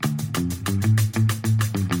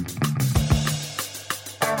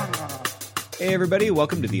Hey everybody,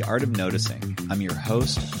 welcome to The Art of Noticing. I'm your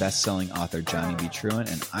host, best-selling author Johnny B. Truant,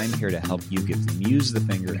 and I'm here to help you give the muse the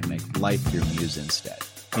finger and make life your muse instead.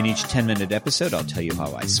 In each 10-minute episode, I'll tell you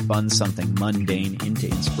how I spun something mundane into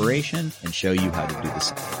inspiration and show you how to do the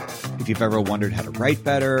same. If you've ever wondered how to write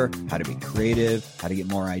better, how to be creative, how to get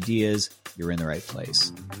more ideas, you're in the right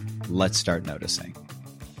place. Let's start noticing.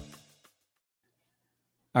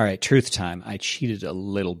 All right, truth time. I cheated a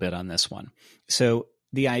little bit on this one. So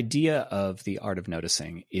the idea of The Art of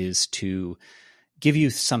Noticing is to give you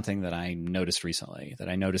something that I noticed recently, that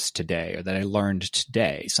I noticed today, or that I learned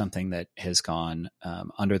today, something that has gone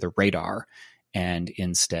under the radar and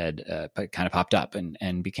instead kind of popped up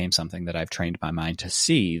and became something that I've trained my mind to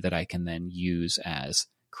see that I can then use as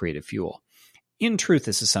creative fuel. In truth,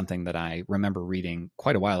 this is something that I remember reading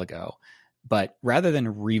quite a while ago, but rather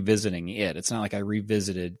than revisiting it, it's not like I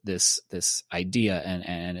revisited this idea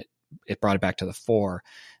and it brought it back to the fore,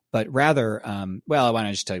 but rather, why don't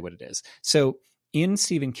I just tell you what it is? So in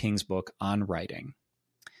Stephen King's book On Writing,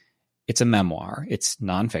 it's a memoir, it's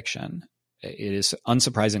nonfiction. It is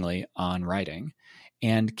unsurprisingly on writing.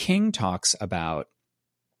 And King talks about,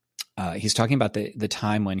 he's talking about the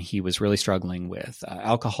time when he was really struggling with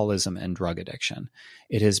alcoholism and drug addiction.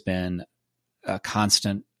 It has been a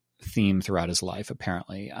constant theme throughout his life,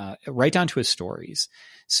 apparently, right down to his stories.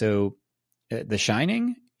 So The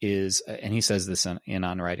Shining is, and he says this in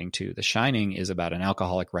On Writing too, The Shining is about an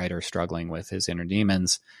alcoholic writer struggling with his inner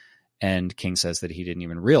demons. And King says that he didn't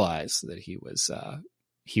even realize that he was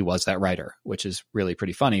that writer, which is really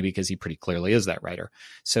pretty funny because he pretty clearly is that writer.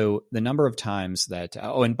 So the number of times that,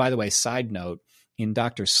 and by the way, side note, in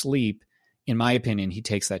Dr. Sleep, in my opinion, he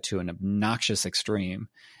takes that to an obnoxious extreme.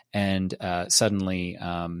 And suddenly,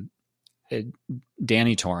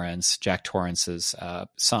 Danny Torrance, Jack Torrance's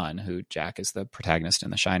son, who Jack is the protagonist in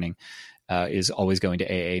The Shining, is always going to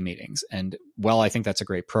AA meetings. And I think that's a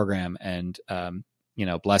great program. And,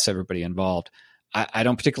 bless everybody involved. I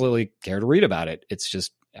don't particularly care to read about it. It's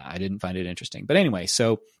just, I didn't find it interesting. But anyway,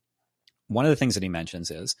 so one of the things that he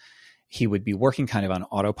mentions is he would be working kind of on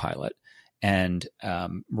autopilot and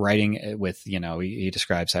writing with, he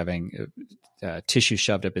describes having tissue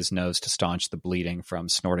shoved up his nose to staunch the bleeding from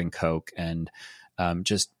snorting coke and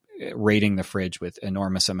just raiding the fridge with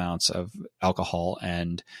enormous amounts of alcohol.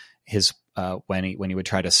 And his when he would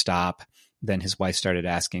try to stop, then his wife started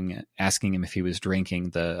asking him if he was drinking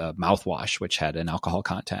the mouthwash, which had an alcohol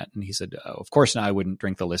content. And he said, of course not, I wouldn't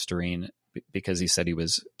drink the Listerine, because he said he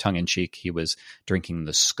was tongue in cheek. He was drinking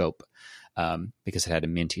the Scope because it had a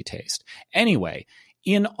minty taste. Anyway,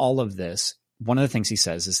 in all of this, one of the things he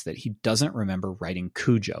says is that he doesn't remember writing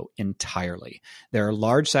Cujo entirely. There are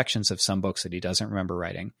large sections of some books that he doesn't remember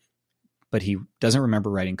writing, but he doesn't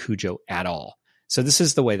remember writing Cujo at all. So this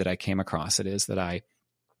is the way that I came across it, is that I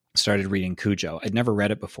started reading Cujo. I'd never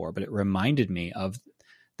read it before, but it reminded me of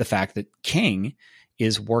the fact that King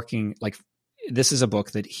is working, like, this is a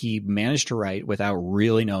book that he managed to write without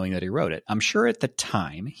really knowing that he wrote it. I'm sure at the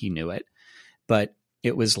time he knew it, but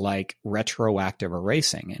it was like retroactive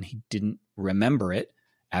erasing, and he didn't remember it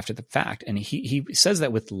after the fact. And he says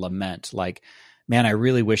that with lament, like, man, I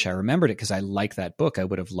really wish I remembered it because I like that book. I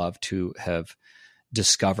would have loved to have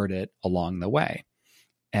discovered it along the way.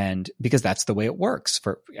 And because that's the way it works.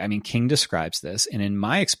 King describes this, and in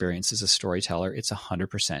my experience as a storyteller, it's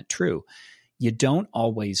 100% true. You don't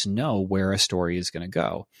always know where a story is going to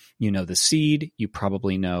go. You know the seed, you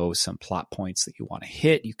probably know some plot points that you want to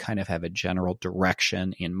hit. You kind of have a general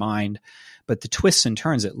direction in mind, but the twists and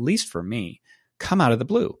turns, at least for me, come out of the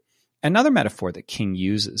blue. Another metaphor that King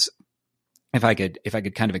uses, if I could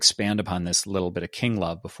kind of expand upon this little bit of King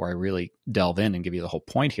love before I really delve in and give you the whole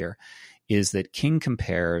point here, is that King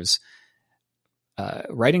compares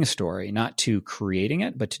writing a story not to creating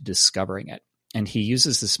it, but to discovering it. And he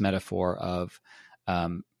uses this metaphor of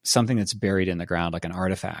something that's buried in the ground, like an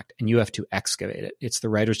artifact, and you have to excavate it. It's the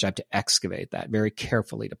writer's job to excavate that very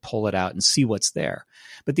carefully, to pull it out and see what's there.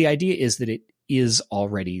 But the idea is that it is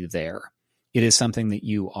already there. It is something that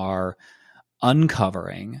you are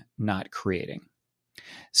uncovering, not creating.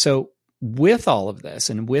 So with all of this,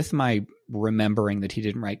 and with my remembering that he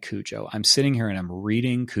didn't write Cujo, I'm sitting here and I'm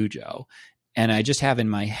reading Cujo, and I just have in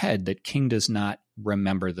my head that King does not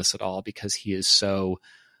remember this at all because he is so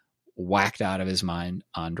whacked out of his mind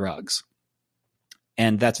on drugs.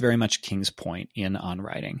 And that's very much King's point in On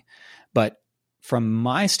Writing. But from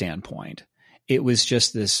my standpoint, it was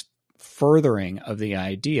just this furthering of the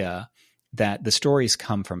idea that the stories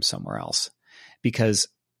come from somewhere else. Because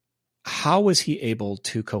how was he able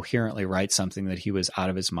to coherently write something that he was out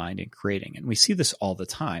of his mind in creating? And we see this all the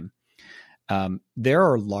time. there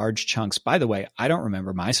are large chunks. By the way, I don't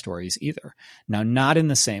remember my stories either. Now, not in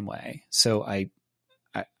the same way. So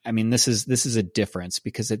I mean, this is a difference,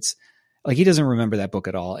 because it's like he doesn't remember that book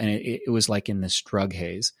at all, and it was like in this drug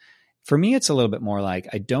haze. For me, it's a little bit more like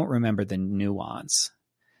I don't remember the nuance,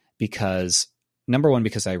 because number one,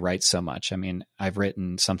 because I write so much. I mean, I've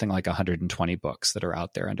written something like 120 books that are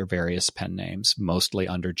out there under various pen names, mostly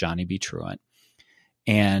under Johnny B. Truant.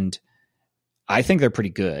 And I think they're pretty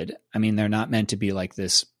good. I mean, they're not meant to be like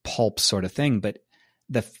this pulp sort of thing, but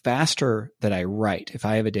the faster that I write, if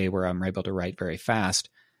I have a day where I'm able to write very fast,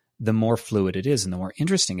 the more fluid it is and the more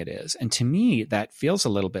interesting it is. And to me, that feels a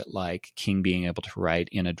little bit like King being able to write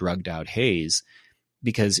in a drugged out haze,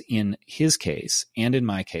 because in his case and in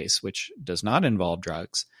my case, which does not involve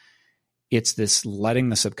drugs, it's this letting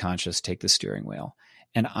the subconscious take the steering wheel.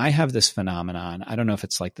 And I have this phenomenon. I don't know if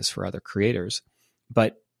it's like this for other creators,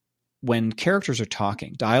 but when characters are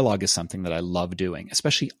talking, dialogue is something that I love doing,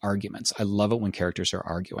 especially arguments. I love it when characters are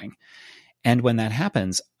arguing. And when that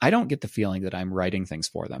happens, I don't get the feeling that I'm writing things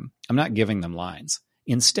for them. I'm not giving them lines.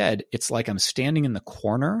 Instead, it's like I'm standing in the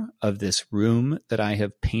corner of this room that I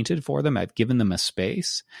have painted for them. I've given them a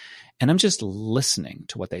space, and I'm just listening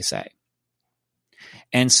to what they say.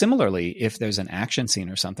 And similarly, if there's an action scene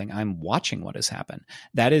or something, I'm watching what has happened.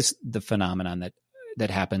 That is the phenomenon that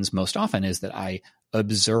happens most often, is that I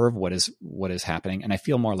observe what is happening, and I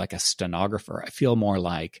feel more like a stenographer. I feel more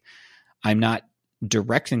like I'm not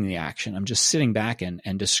directing the action. I'm just sitting back and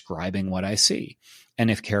describing what I see. And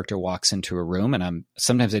if character walks into a room, and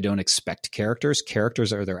sometimes I don't expect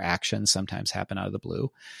characters are their actions, sometimes happen out of the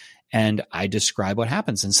blue, and I describe what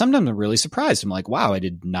happens. And sometimes I'm really surprised. I'm like, wow, I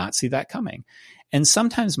did not see that coming. And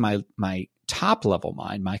sometimes my top level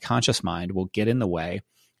mind, my conscious mind, will get in the way,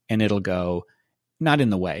 and it'll go, not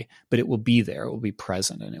in the way, but it will be there. It will be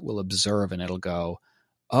present, and it will observe, and it'll go,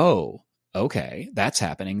 oh, okay, that's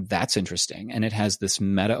happening. That's interesting. And it has this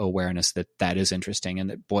meta awareness that is interesting, and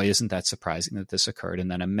that, boy, isn't that surprising that this occurred. And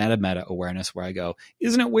then a meta awareness where I go,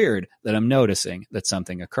 isn't it weird that I'm noticing that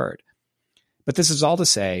something occurred? But this is all to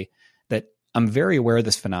say that I'm very aware of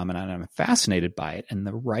this phenomenon, and I'm fascinated by it. And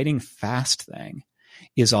the writing fast thing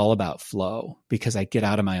is all about flow, because I get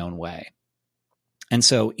out of my own way. And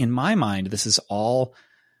so in my mind, this is all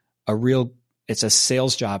it's a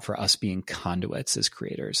sales job for us being conduits as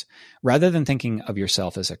creators. Rather than thinking of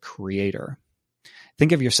yourself as a creator,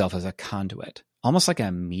 think of yourself as a conduit, almost like a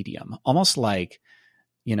medium, almost like,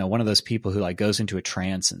 one of those people who like goes into a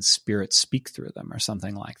trance and spirits speak through them or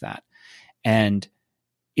something like that. And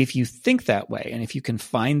if you think that way, and if you can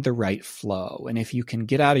find the right flow, and if you can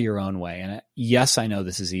get out of your own way, and yes, I know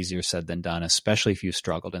this is easier said than done, especially if you've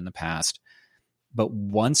struggled in the past. But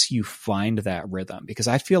once you find that rhythm, because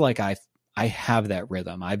I feel like I have that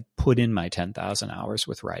rhythm. I've put in my 10,000 hours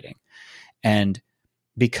with writing. And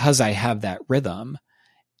because I have that rhythm,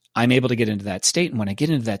 I'm able to get into that state. And when I get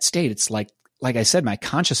into that state, it's like I said, my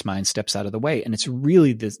conscious mind steps out of the way, and it's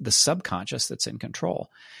really the subconscious that's in control.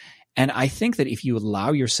 And I think that if you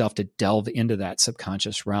allow yourself to delve into that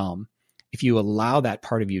subconscious realm, if you allow that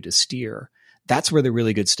part of you to steer, that's where the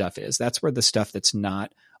really good stuff is. That's where the stuff that's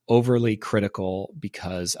not overly critical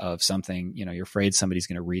because of something, you're afraid somebody's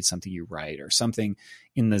going to read something you write, or something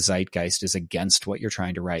in the zeitgeist is against what you're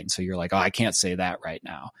trying to write. And so you're like, oh, I can't say that right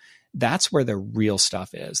now. That's where the real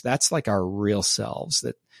stuff is. That's like our real selves.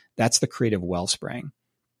 That's the creative wellspring.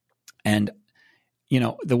 And,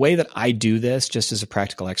 the way that I do this, just as a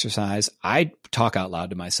practical exercise, I talk out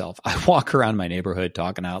loud to myself. I walk around my neighborhood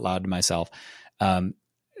talking out loud to myself.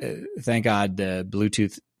 Thank God the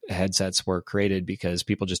Bluetooth headsets were created, because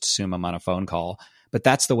people just assume I'm on a phone call. But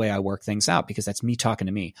that's the way I work things out, because that's me talking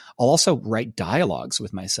to me. I'll also write dialogues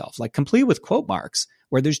with myself, like complete with quote marks,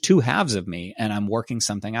 where there's two halves of me and I'm working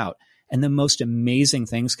something out. And the most amazing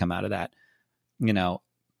things come out of that.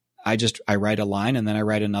 I write a line, and then I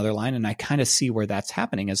write another line, and I kind of see where that's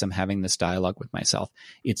happening as I'm having this dialogue with myself.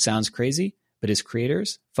 It sounds crazy, but as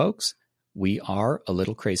creators, folks, we are a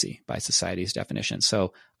little crazy by society's definition.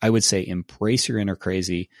 So I would say embrace your inner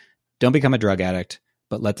crazy. Don't become a drug addict,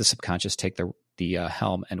 but let the subconscious take the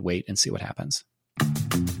helm and wait and see what happens.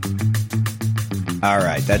 All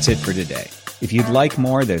right, that's it for today. If you'd like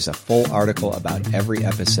more, there's a full article about every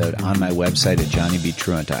episode on my website at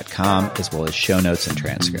johnnybtruant.com, as well as show notes and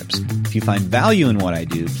transcripts. If you find value in what I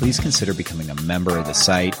do, please consider becoming a member of the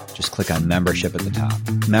site. Just click on membership at the top.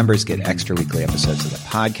 Members get extra weekly episodes of the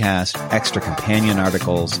podcast, extra companion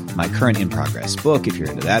articles, my current in-progress book, if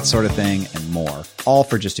you're into that sort of thing, and more, all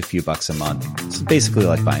for just a few bucks a month. It's basically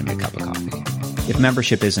like buying me a cup of coffee. If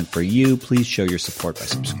membership isn't for you, please show your support by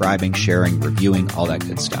subscribing, sharing, reviewing, all that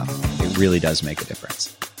good stuff. It really does make a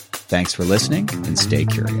difference. Thanks for listening, and stay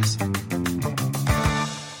curious.